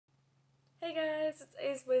Hey guys, it's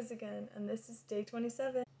Ace Blaze again, and this is day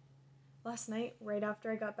 27. Last night, right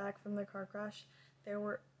after I got back from the car crash, there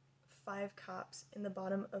were 5 cops in the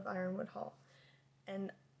bottom of Ironwood Hall,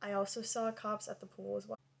 and I also saw cops at the pool as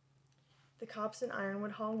well. The cops in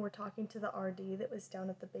Ironwood Hall were talking to the RD that was down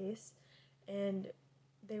at the base, and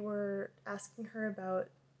they were asking her about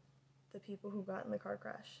the people who got in the car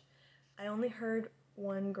crash. I only heard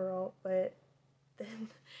one girl, but then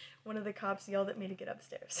one of the cops yelled at me to get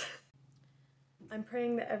upstairs. I'm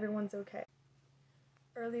praying that everyone's okay.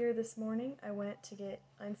 Earlier this morning, I went to get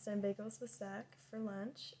Einstein bagels with Zach for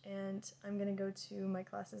lunch, and I'm gonna go to my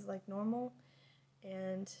classes like normal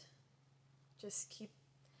and just keep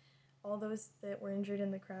all those that were injured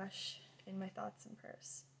in the crash in my thoughts and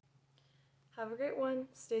prayers. Have a great one,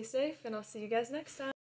 stay safe, and I'll see you guys next time.